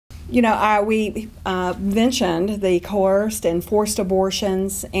We mentioned the coerced and forced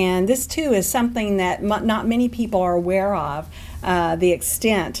abortions, and this too is something that not many people are aware of, the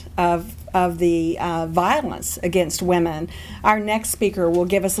extent of the violence against women. Our next speaker will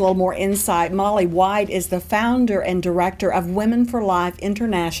give us a little more insight. Molly White is the founder and director of Women for Life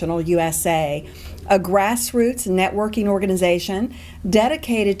International USA, a grassroots networking organization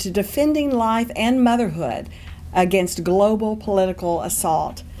dedicated to defending life and motherhood against global political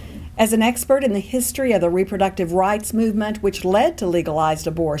assault. As an expert in the history of the reproductive rights movement, which led to legalized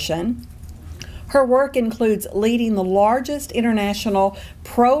abortion, her work includes leading the largest international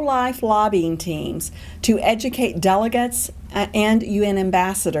pro-life lobbying teams to educate delegates and UN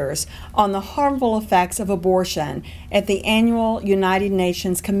ambassadors on the harmful effects of abortion at the annual United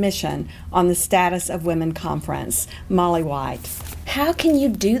Nations Commission on the Status of Women Conference. Molly White. How can you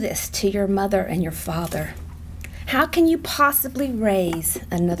do this to your mother and your father? How can you possibly raise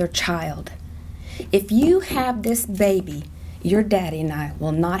another child? If you have this baby, your daddy and I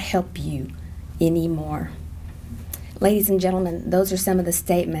will not help you anymore. Ladies and gentlemen, those are some of the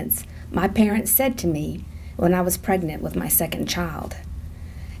statements my parents said to me when I was pregnant with my second child.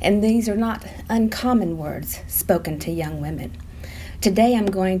 And these are not uncommon words spoken to young women. Today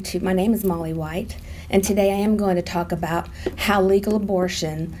my name is Molly White, and today I am going to talk about how legal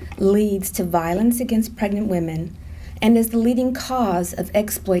abortion leads to violence against pregnant women and is the leading cause of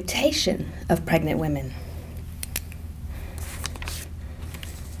exploitation of pregnant women.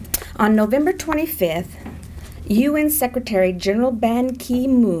 On November 25th, UN Secretary General Ban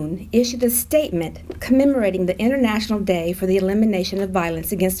Ki-moon issued a statement commemorating the International Day for the Elimination of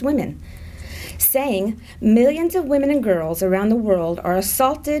Violence Against Women, saying millions of women and girls around the world are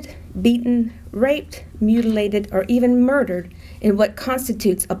assaulted, beaten, raped, mutilated, or even murdered in what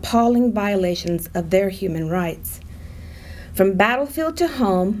constitutes appalling violations of their human rights. From battlefield to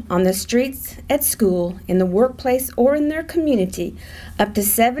home, on the streets, at school, in the workplace, or in their community, up to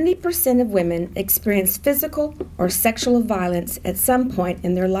 70% of women experience physical or sexual violence at some point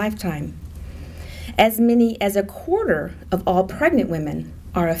in their lifetime. As many as a quarter of all pregnant women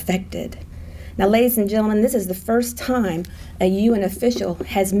are affected. Now, ladies and gentlemen, this is the first time a UN official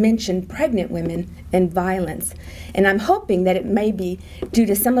has mentioned pregnant women and violence, and I'm hoping that it may be due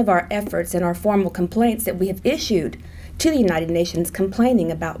to some of our efforts and our formal complaints that we have issued to the United Nations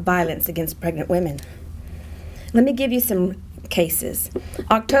complaining about violence against pregnant women. Let me give you some cases.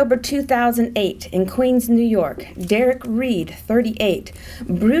 October 2008 in Queens, New York, Derek Reed, 38,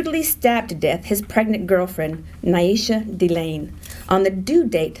 brutally stabbed to death his pregnant girlfriend, Naisha Delane, on the due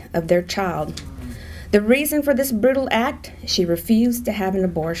date of their child. The reason for this brutal act? She refused to have an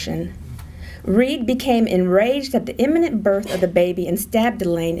abortion. Reed became enraged at the imminent birth of the baby and stabbed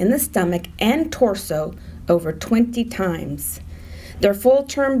Delane in the stomach and torso over 20 times. Their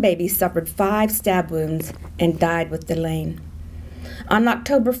full-term baby suffered 5 stab wounds and died with Delane. On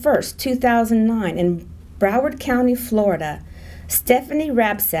October 1st, 2009, in Broward County, Florida, Stephanie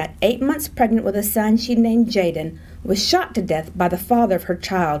Rabsat, 8 months pregnant with a son she named Jaden, was shot to death by the father of her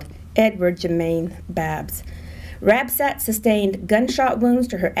child, Edward Jermaine Babs. Rabsat sustained gunshot wounds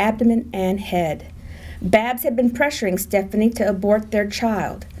to her abdomen and head. Babs had been pressuring Stephanie to abort their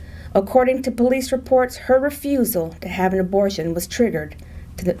child. According to police reports, her refusal to have an abortion was triggered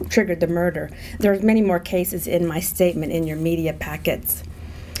the murder. There's many more cases in my statement in your media packets.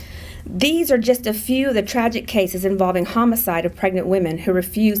 These are just a few of the tragic cases involving homicide of pregnant women who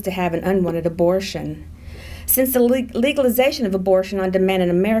refused to have an unwanted abortion. Since the legalization of abortion on demand in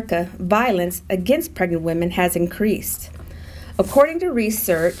America, violence against pregnant women has increased. According to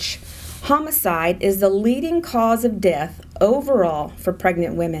research, homicide is the leading cause of death overall for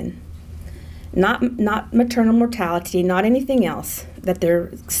pregnant women. Not maternal mortality, not anything else that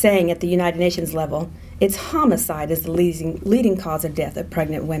they're saying at the United Nations level. It's homicide is the leading cause of death of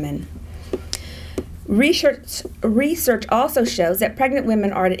pregnant women. Research also shows that pregnant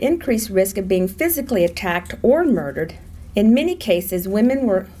women are at an increased risk of being physically attacked or murdered. In many cases,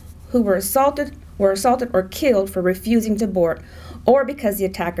 women who were assaulted or killed for refusing to abort or because the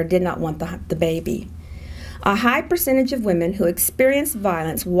attacker did not want the baby. A high percentage of women who experienced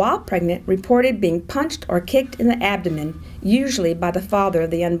violence while pregnant reported being punched or kicked in the abdomen, usually by the father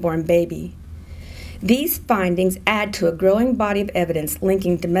of the unborn baby. These findings add to a growing body of evidence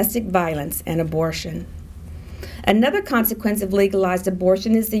linking domestic violence and abortion. Another consequence of legalized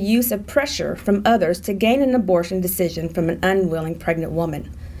abortion is the use of pressure from others to gain an abortion decision from an unwilling pregnant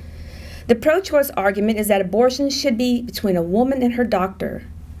woman. The pro-choice argument is that abortion should be between a woman and her doctor.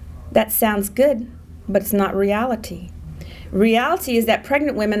 That sounds good, but it's not reality. Reality is that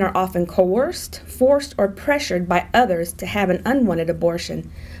pregnant women are often coerced, forced, or pressured by others to have an unwanted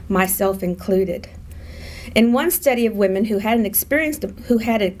abortion myself included. In one study of women who had experienced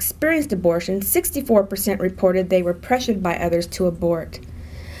abortion, 64% reported they were pressured by others to abort.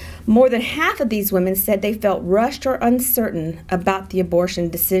 More than half of these women said they felt rushed or uncertain about the abortion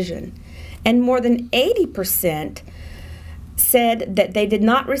decision, and more than 80% said that they did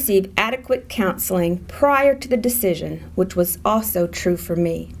not receive adequate counseling prior to the decision, which was also true for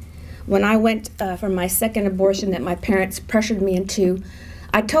me. When I went for my second abortion that my parents pressured me into,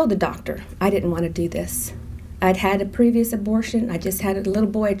 I told the doctor I didn't want to do this. I'd had a previous abortion. I just had a little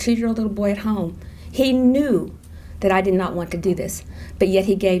boy, a 2-year-old little boy at home. He knew that I did not want to do this, but yet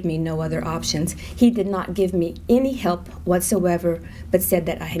he gave me no other options. He did not give me any help whatsoever, but said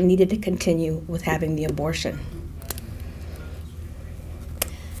that I needed to continue with having the abortion.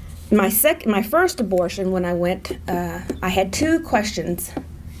 My first abortion, when I went, I had 2 questions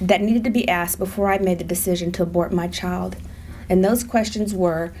that needed to be asked before I made the decision to abort my child. And those questions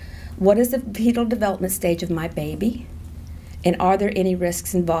were, what is the fetal development stage of my baby? And are there any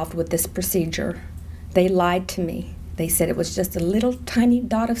risks involved with this procedure? They lied to me. They said it was just a little tiny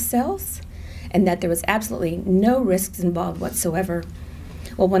dot of cells and that there was absolutely no risks involved whatsoever.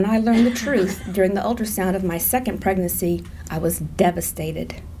 Well, when I learned the truth during the ultrasound of my second pregnancy, I was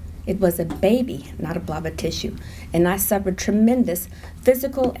devastated. It was a baby, not a blob of tissue, and I suffered tremendous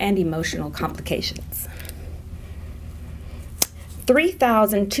physical and emotional complications.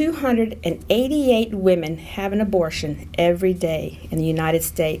 3,288 women have an abortion every day in the United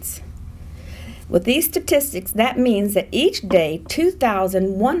States. With these statistics, that means that each day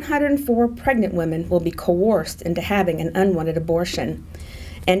 2,104 pregnant women will be coerced into having an unwanted abortion,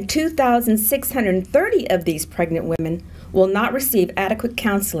 and 2,630 of these pregnant women will not receive adequate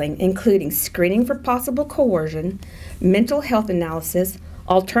counseling, including screening for possible coercion, mental health analysis,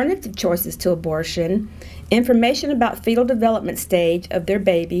 alternative choices to abortion, information about fetal development stage of their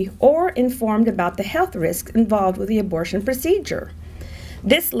baby, or informed about the health risks involved with the abortion procedure.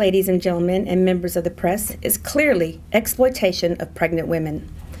 This, ladies and gentlemen and members of the press, is clearly exploitation of pregnant women.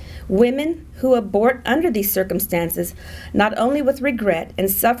 Women who abort under these circumstances not only with regret and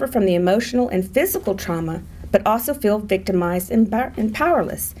suffer from the emotional and physical trauma, but also feel victimized and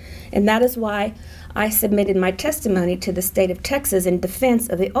powerless. And that is why I submitted my testimony to the state of Texas in defense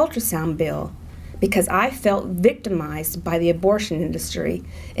of the ultrasound bill, because I felt victimized by the abortion industry.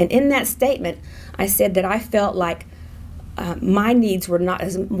 And in that statement, I said that I felt like my needs were not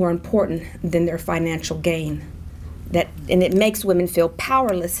as more important than their financial gain. And it makes women feel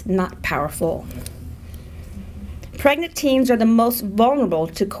powerless, not powerful. Pregnant teens are the most vulnerable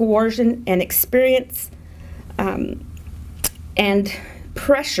to coercion and experience and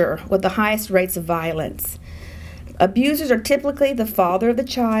pressure with the highest rates of violence. Abusers are typically the father of the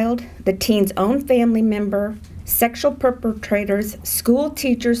child, the teen's own family member, sexual perpetrators, school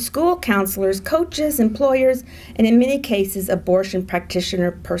teachers, school counselors, coaches, employers, and in many cases, abortion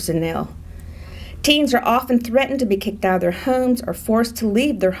practitioner personnel. Teens are often threatened to be kicked out of their homes or forced to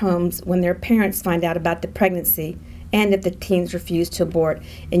leave their homes when their parents find out about the pregnancy, and if the teens refuse to abort.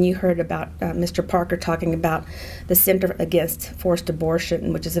 And you heard about Mr. Parker talking about the Center Against Forced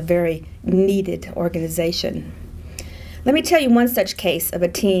Abortion, which is a very needed organization. Let me tell you one such case of a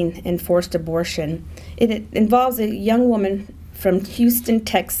teen in forced abortion. It involves a young woman from Houston,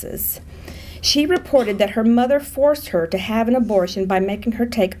 Texas. She reported that her mother forced her to have an abortion by making her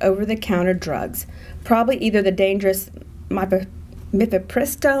take over-the-counter drugs, probably either the dangerous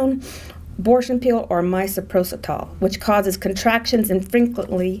mifepristone abortion pill or misoprostol, which causes contractions and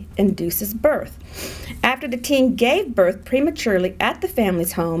frequently induces birth. After the teen gave birth prematurely at the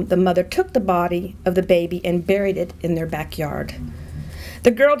family's home, the mother took the body of the baby and buried it in their backyard.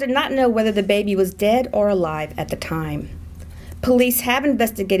 The girl did not know whether the baby was dead or alive at the time. Police have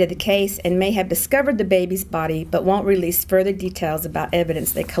investigated the case and may have discovered the baby's body, but won't release further details about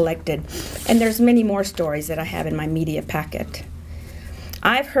evidence they collected. And there's many more stories that I have in my media packet.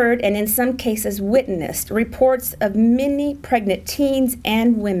 I've heard, and in some cases witnessed, reports of many pregnant teens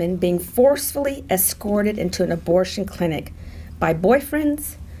and women being forcefully escorted into an abortion clinic by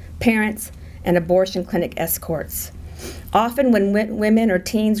boyfriends, parents, and abortion clinic escorts. Often when women or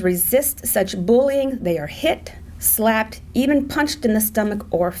teens resist such bullying, they are hit, slapped, even punched in the stomach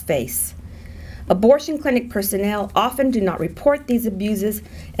or face. Abortion clinic personnel often do not report these abuses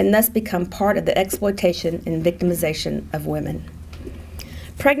and thus become part of the exploitation and victimization of women.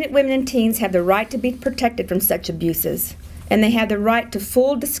 Pregnant women and teens have the right to be protected from such abuses, and they have the right to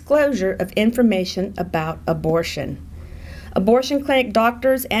full disclosure of information about abortion. Abortion clinic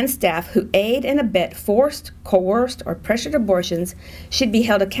doctors and staff who aid and abet forced, coerced, or pressured abortions should be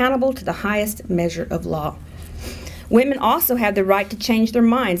held accountable to the highest measure of law. Women also have the right to change their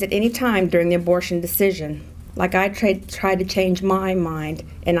minds at any time during the abortion decision. Like I tried to change my mind,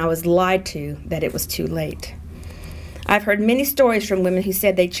 and I was lied to that it was too late. I've heard many stories from women who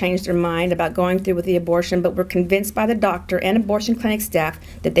said they changed their mind about going through with the abortion, but were convinced by the doctor and abortion clinic staff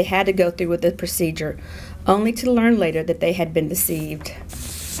that they had to go through with the procedure, only to learn later that they had been deceived.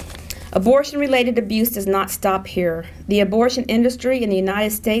 Abortion-related abuse does not stop here. The abortion industry in the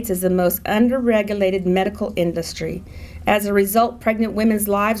United States is the most under-regulated medical industry. As a result, pregnant women's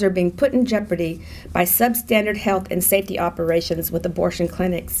lives are being put in jeopardy by substandard health and safety operations with abortion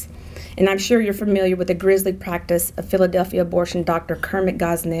clinics. And I'm sure you're familiar with the grisly practice of Philadelphia abortion doctor Kermit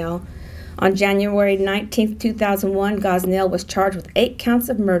Gosnell. On January 19, 2001, Gosnell was charged with 8 counts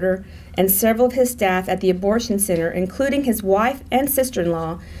of murder, and several of his staff at the abortion center, including his wife and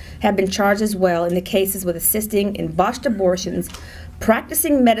sister-in-law, have been charged as well in the cases with assisting in botched abortions,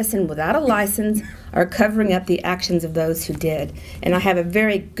 practicing medicine without a license, or covering up the actions of those who did. And I have a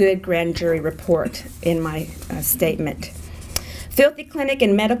very good grand jury report in my statement. Filthy clinic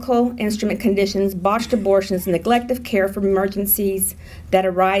and medical instrument conditions, botched abortions, neglect of care for emergencies that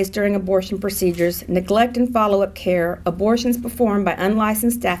arise during abortion procedures, neglect and follow-up care, abortions performed by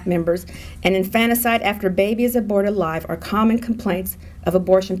unlicensed staff members, and infanticide after a baby is aborted alive are common complaints of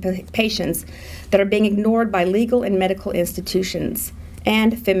abortion patients that are being ignored by legal and medical institutions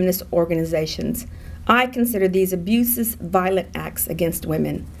and feminist organizations. I consider these abuses violent acts against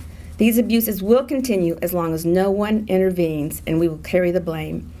women. These abuses will continue as long as no one intervenes, and we will carry the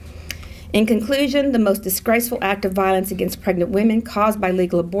blame. In conclusion, the most disgraceful act of violence against pregnant women caused by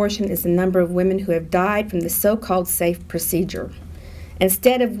legal abortion is the number of women who have died from the so-called safe procedure.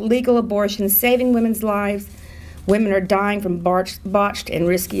 Instead of legal abortion saving women's lives, women are dying from botched and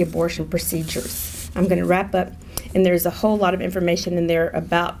risky abortion procedures. I'm going to wrap up, and there's a whole lot of information in there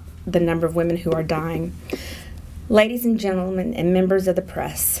about the number of women who are dying. Ladies and gentlemen and members of the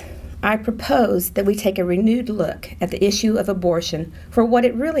press, I propose that we take a renewed look at the issue of abortion for what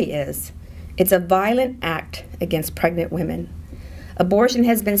it really is. It's a violent act against pregnant women. Abortion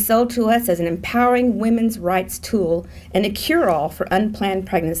has been sold to us as an empowering women's rights tool and a cure-all for unplanned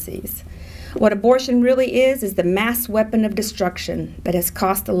pregnancies. What abortion really is the mass weapon of destruction that has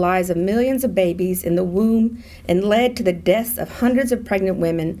cost the lives of millions of babies in the womb and led to the deaths of hundreds of pregnant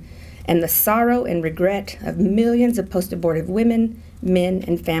women and the sorrow and regret of millions of post-abortive women, men,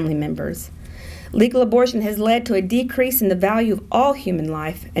 and family members. Legal abortion has led to a decrease in the value of all human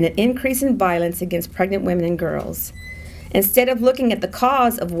life and an increase in violence against pregnant women and girls. Instead of looking at the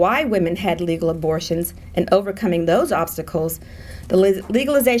cause of why women had legal abortions and overcoming those obstacles, the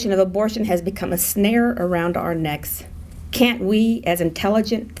legalization of abortion has become a snare around our necks. Can't we, as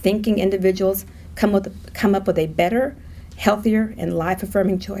intelligent, thinking individuals, come up with a better, healthier, and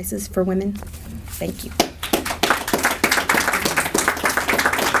life-affirming choices for women? Thank you.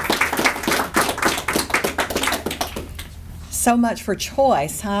 So much for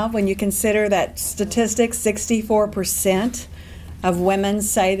choice, huh? When you consider that statistics, 64% of women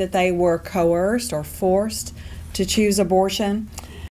say that they were coerced or forced to choose abortion.